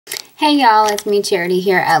Hey y'all, it's me Charity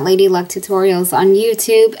here at LadyLuckTutorials on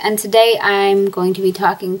YouTube, and today I'm going to be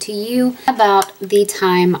talking to you about the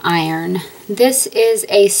Tyme Iron. This is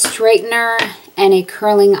a straightener and a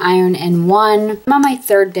curling iron in one. I'm on my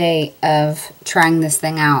third day of trying this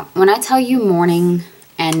thing out. When I tell you morning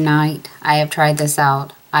and night, I have tried this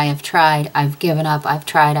out. I have tried, I've given up, I've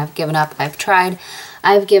tried, I've given up, I've tried.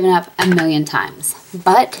 I've given up a million times,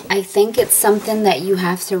 but I think it's something that you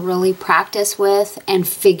have to really practice with and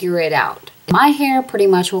figure it out. My hair pretty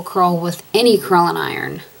much will curl with any curling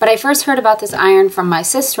iron, but I first heard about this iron from my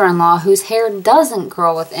sister-in-law whose hair doesn't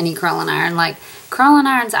curl with any curling iron. Like curling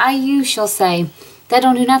irons I use, she'll say, that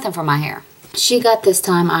don't do nothing for my hair. She got this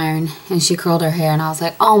Tyme Iron and she curled her hair and I was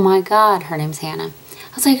like, oh my God, her name's Hannah.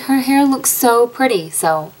 I was like, her hair looks so pretty.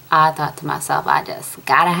 So I thought to myself, I just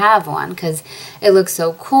gotta have one because it looks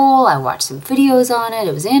so cool. I watched some videos on it.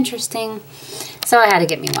 It was interesting. So I had to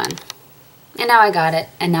get me one. And now I got it.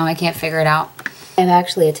 And now I can't figure it out. I've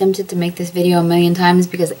actually attempted to make this video a million times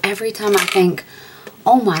because every time I think,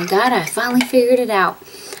 oh my God, I finally figured it out.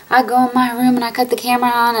 I go in my room and I cut the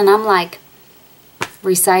camera on and I'm like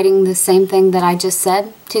reciting the same thing that I just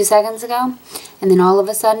said 2 seconds ago. And then all of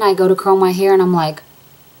a sudden I go to curl my hair and I'm like,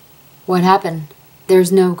 what happened?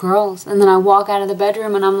 There's no curls. And then I walk out of the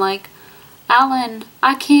bedroom and I'm like, Alan,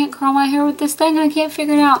 I can't curl my hair with this thing. I can't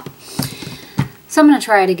figure it out. So I'm going to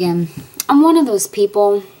try it again. I'm one of those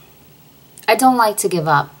people, I don't like to give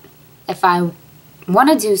up. If I want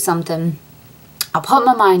to do something, I'll put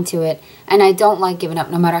my mind to it, and I don't like giving up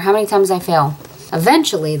no matter how many times I fail.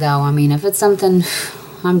 Eventually though, I mean, if it's something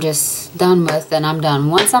I'm just done with, then I'm done.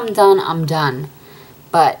 Once I'm done, I'm done.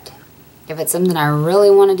 But if it's something I really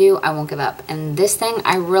want to do, I won't give up. And this thing,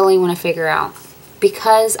 I really want to figure out.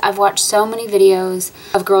 Because I've watched so many videos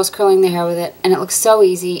of girls curling their hair with it, and it looks so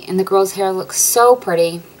easy, and the girl's hair looks so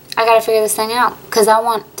pretty. I gotta figure this thing out, because I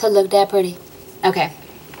want to look that pretty. Okay,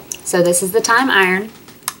 so this is the Tyme Iron.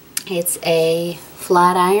 It's a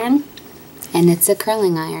flat iron, and it's a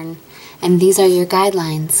curling iron. And these are your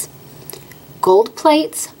guidelines. Gold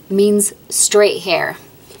plates means straight hair.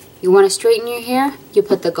 You want to straighten your hair, you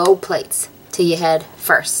put the gold plates to your head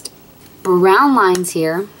first. Brown lines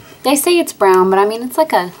here, they say it's brown, but I mean it's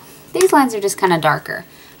like these lines are just kind of darker.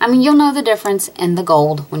 I mean you'll know the difference in the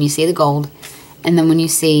gold when you see the gold and then when you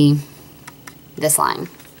see this line.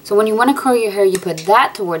 So when you want to curl your hair, you put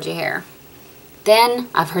that towards your hair. Then,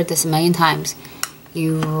 I've heard this a million times,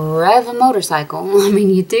 you rev a motorcycle. I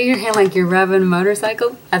mean, you do your hair like you're revving a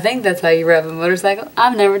motorcycle. I think that's how you rev a motorcycle.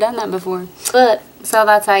 I've never done that before. But, so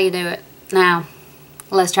that's how you do it. Now,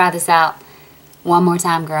 let's try this out. One more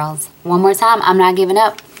time, girls. One more time. I'm not giving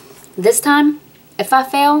up. This time, if I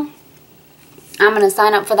fail, I'm going to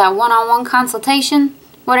sign up for that one-on-one consultation,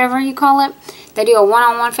 whatever you call it. They do a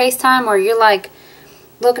one-on-one FaceTime where you're like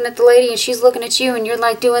looking at the lady and she's looking at you and you're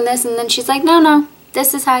like doing this and then she's like, no,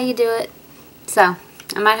 this is how you do it. So,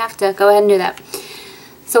 I might have to go ahead and do that.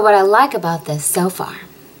 So what I like about this so far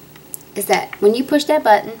is that when you push that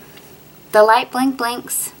button, the light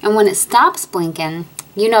blinks, and when it stops blinking,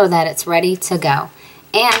 you know that it's ready to go.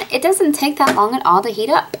 And it doesn't take that long at all to heat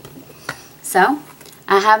up. So,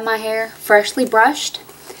 I have my hair freshly brushed.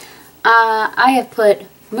 I have put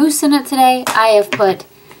mousse in it today. I have put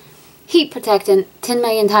heat protectant 10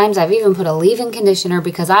 million times. I've even put a leave-in conditioner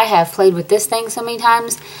because I have played with this thing so many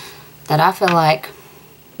times that I feel like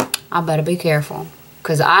I better be careful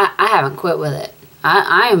because I haven't quit with it.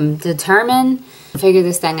 I am determined to figure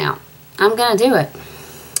this thing out. I'm going to do it.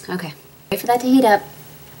 Okay. Wait for that to heat up.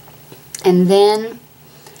 And then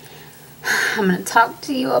I'm going to talk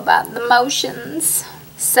to you about the motions.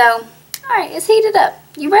 So, alright, it's heated up.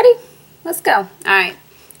 You ready? Let's go. Alright.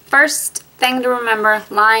 First thing to remember,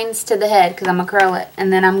 lines to the head because I'm going to curl it.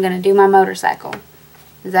 And then I'm going to do my motorcycle.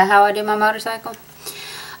 Is that how I do my motorcycle?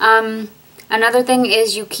 Another thing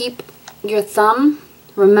is you keep your thumb,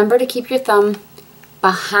 remember to keep your thumb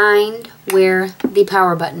behind where the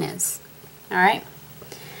power button is. Alright?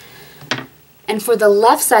 And for the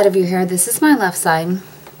left side of your hair, this is my left side,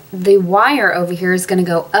 the wire over here is going to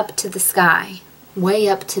go up to the sky, way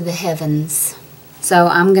up to the heavens. So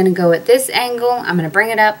I'm going to go at this angle, I'm going to bring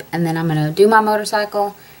it up, and then I'm going to do my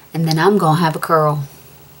motorcycle, and then I'm going to have a curl.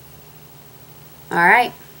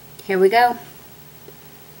 Alright, here we go.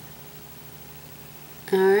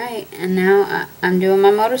 Alright, and now I'm doing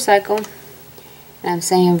my motorcycle. And I'm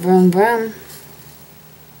saying vroom vroom.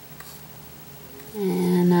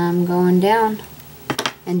 And I'm going down.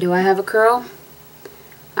 And do I have a curl?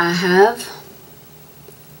 I have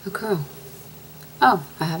a curl. Oh,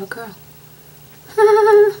 I have a curl.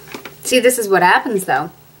 See, this is what happens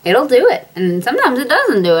though. It'll do it. And sometimes it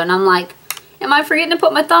doesn't do it. And I'm like, Am I forgetting to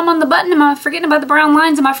put my thumb on the button? Am I forgetting about the brown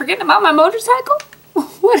lines? Am I forgetting about my motorcycle?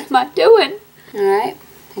 What am I doing? Alright,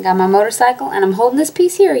 I got my motorcycle and I'm holding this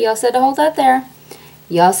piece here. Y'all said to hold that there.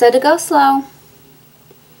 Y'all said to go slow.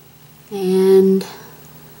 And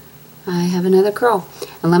I have another curl.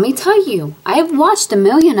 And let me tell you, I have watched a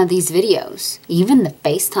million of these videos, even the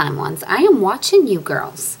FaceTime ones. I am watching you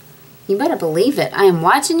girls. You better believe it. I am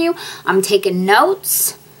watching you. I'm taking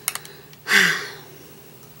notes.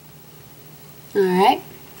 Alright,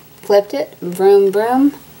 flipped it, vroom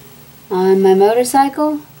vroom, on my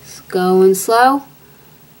motorcycle, it's going slow,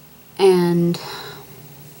 and,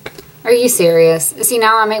 are you serious? See,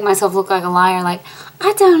 now I make myself look like a liar, like,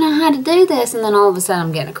 I don't know how to do this, and then all of a sudden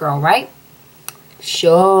I'm getting a curl, right?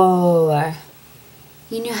 Sure.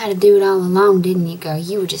 You knew how to do it all along, didn't you, girl?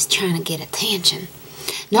 You were just trying to get attention.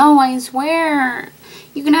 No, I swear.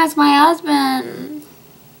 You can ask my husband.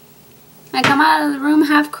 I come out of the room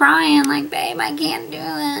half crying, like, babe, I can't do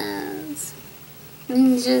this. And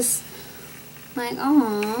he's just like,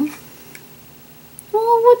 oh,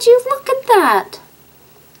 well, would you look at that?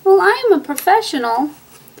 Well, I am a professional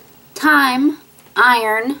Tyme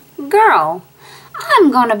Iron girl. I'm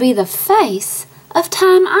gonna be the face of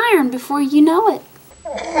Tyme Iron before you know it.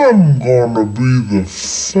 I'm gonna be the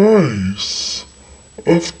face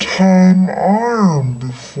of Tyme Iron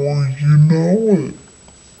before you know it.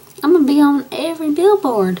 I'm gonna be on every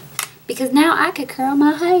billboard because now I could curl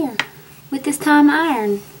my hair with this Tyme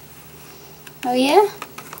Iron. Oh yeah?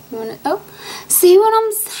 You wanna, oh, see what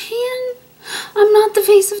I'm saying? I'm not the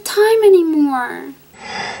face of Tyme anymore.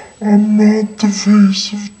 I'm not the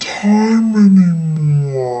face of Tyme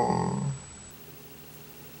anymore.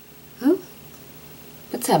 Oh,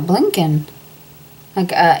 what's that blinking?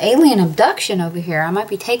 Like alien abduction over here. I might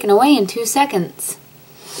be taken away in 2 seconds.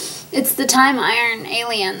 It's the Tyme Iron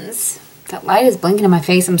aliens. That light is blinking in my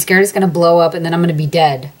face. I'm scared it's going to blow up and then I'm going to be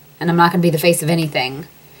dead. And I'm not going to be the face of anything.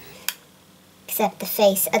 Except the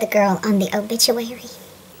face of the girl on the obituary.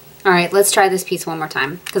 Alright, let's try this piece one more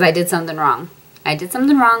time. Because I did something wrong. I did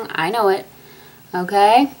something wrong. I know it.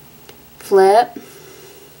 Okay. Flip.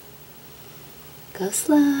 Go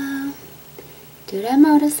slow. Do that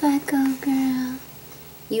motorcycle, girl.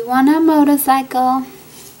 You want a motorcycle.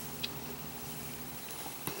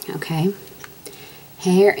 Okay,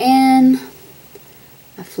 hair in,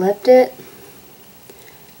 I flipped it,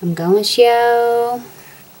 I'm going show,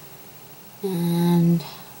 and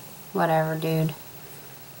whatever, dude,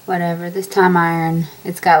 whatever. This Tyme Iron,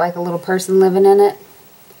 it's got like a little person living in it,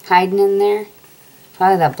 hiding in there.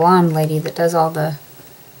 Probably that blonde lady that does all the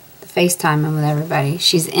FaceTiming with everybody.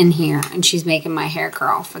 She's in here and she's making my hair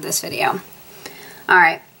curl for this video.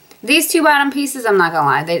 Alright, these two bottom pieces, I'm not gonna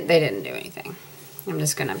lie, they didn't do anything. I'm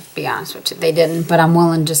just gonna be honest with you. They didn't, but I'm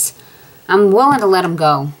willing to let them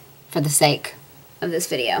go for the sake of this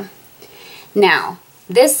video. Now,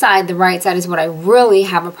 this side, the right side, is what I really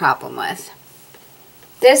have a problem with.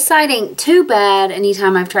 This side ain't too bad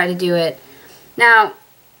anytime I've tried to do it. Now,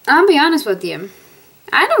 I'll be honest with you.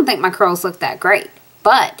 I don't think my curls look that great,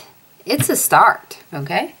 but it's a start,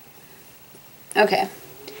 okay? Okay.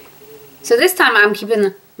 So this time I'm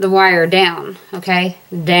keeping the wire down, okay?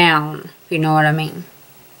 Down, if you know what I mean.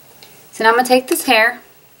 So now I'm going to take this hair.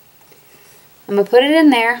 I'm going to put it in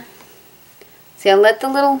there. See, I let the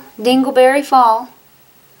little dingleberry fall.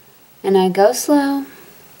 And I go slow.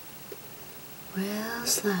 Real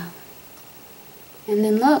slow. And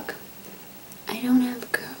then look. I don't have a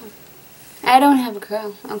curl. I don't have a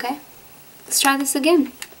curl, okay? Let's try this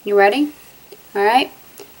again. You ready? Alright.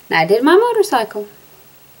 Now I did my motorcycle.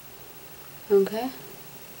 Okay.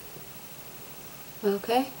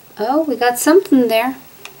 Okay. Oh, we got something there.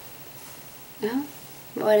 Oh,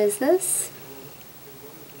 what is this?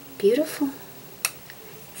 Beautiful.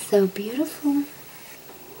 So beautiful.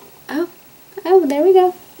 Oh, there we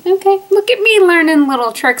go. Okay, look at me learning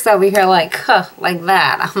little tricks over here like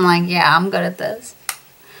that. I'm like, yeah, I'm good at this.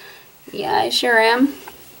 Yeah, I sure am.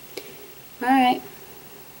 Alright.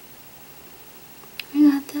 I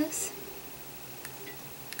got this.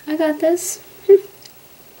 I got this.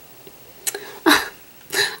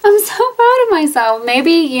 I'm so proud of myself.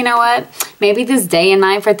 Maybe, you know what? Maybe this day and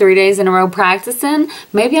night for 3 days in a row practicing,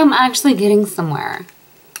 maybe I'm actually getting somewhere.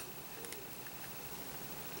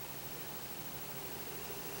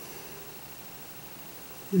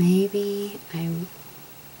 Maybe I'm...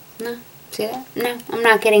 No, see that? No, I'm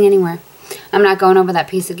not getting anywhere. I'm not going over that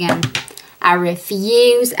piece again. I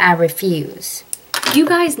refuse. I refuse. You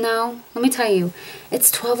guys know, let me tell you, it's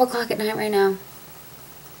 12 o'clock at night right now.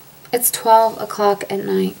 It's 12 o'clock at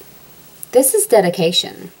night. This is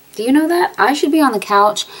dedication. Do you know that? I should be on the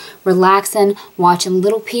couch relaxing, watching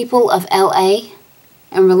Little People of LA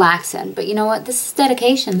and relaxing. But you know what? This is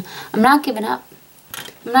dedication. I'm not giving up.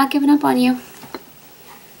 I'm not giving up on you.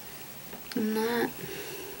 I'm not.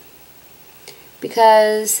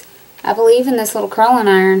 Because I believe in this little curling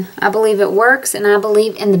iron. I believe it works, and I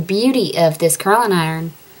believe in the beauty of this curling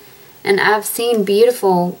iron. And I've seen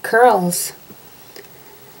beautiful curls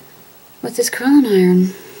with this curling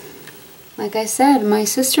iron. Like I said, my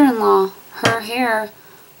sister-in-law, her hair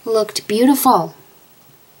looked beautiful.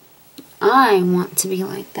 I want to be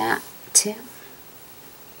like that too.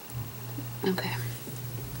 Okay.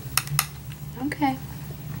 Okay.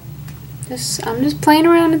 I'm just playing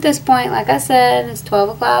around at this point. Like I said, it's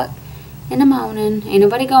 12 o'clock in the morning. Ain't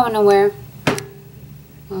nobody going nowhere.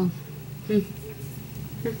 Well,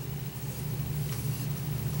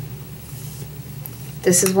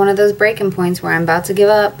 This is one of those breaking points where I'm about to give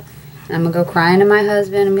up. And I'm going to go crying to my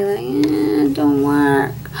husband and be like, it don't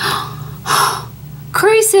work.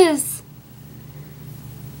 Creases!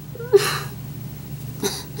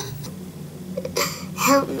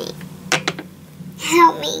 Help me.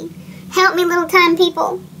 Help me. Help me, little time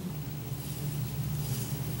people.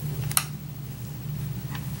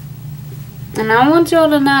 And I want y'all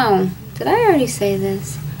to know, did I already say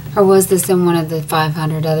this? Or was this in one of the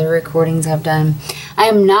 500 other recordings I've done? I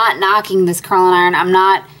am not knocking this curling iron. I'm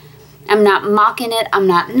not mocking it. I'm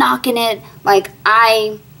not knocking it. Like,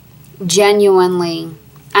 I genuinely,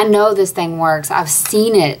 I know this thing works. I've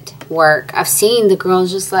seen it work. I've seen the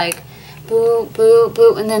girls just like, boo, boo,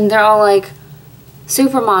 boo. And then they're all like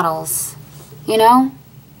supermodels, you know?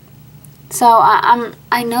 So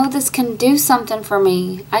I know this can do something for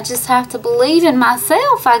me. I just have to believe in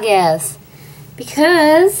myself, I guess.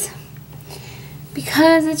 Because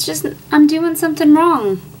it's just, I'm doing something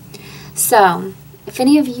wrong. So, if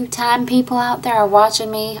any of you time people out there are watching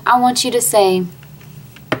me, I want you to say,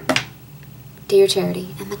 Dear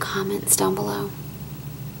Charity, in the comments down below,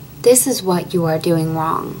 this is what you are doing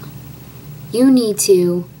wrong. You need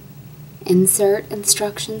to insert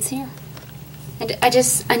instructions here.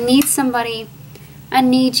 I need somebody, I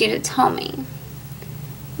need you to tell me,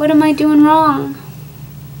 what am I doing wrong?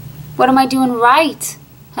 What am I doing right?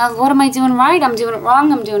 What am I doing right? I'm doing it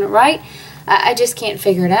wrong, I'm doing it right. I just can't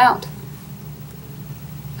figure it out.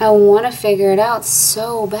 I want to figure it out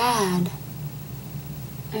so bad.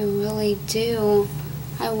 I really do.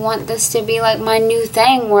 I want this to be like my new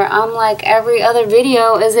thing where I'm like every other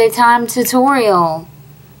video is a time tutorial.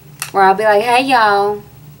 Where I'll be like, hey y'all,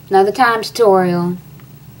 another time tutorial.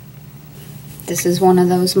 This is one of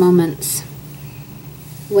those moments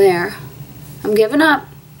where I'm giving up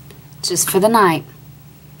just for the night.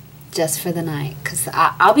 Just for the night. Because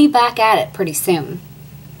I'll be back at it pretty soon.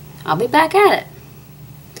 I'll be back at it.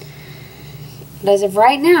 But as of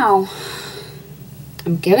right now,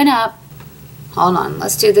 I'm giving up. Hold on,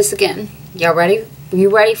 let's do this again. Y'all ready? Are you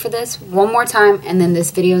ready for this? One more time, and then this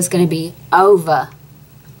video is going to be over.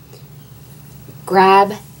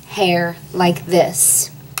 Grab hair like this.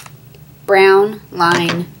 Brown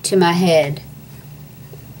line to my head.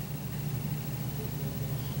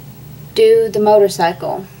 Do the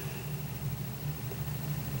motorcycle.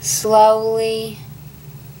 Slowly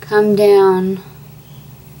come down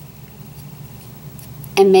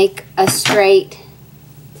and make a straight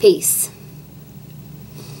piece.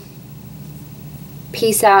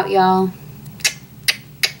 Peace out, y'all.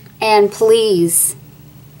 And please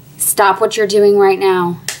stop what you're doing right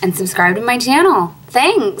now and subscribe to my channel.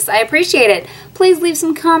 Thanks. I appreciate it. Please leave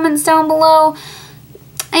some comments down below.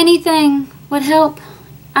 Anything would help.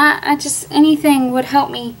 Anything would help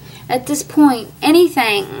me at this point.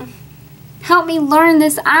 Anything. Help me learn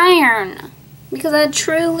this iron. Because I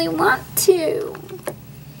truly want to.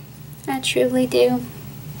 I truly do.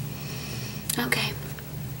 Okay.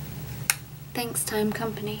 Thanks, Time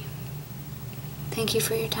Company. Thank you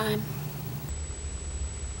for your time.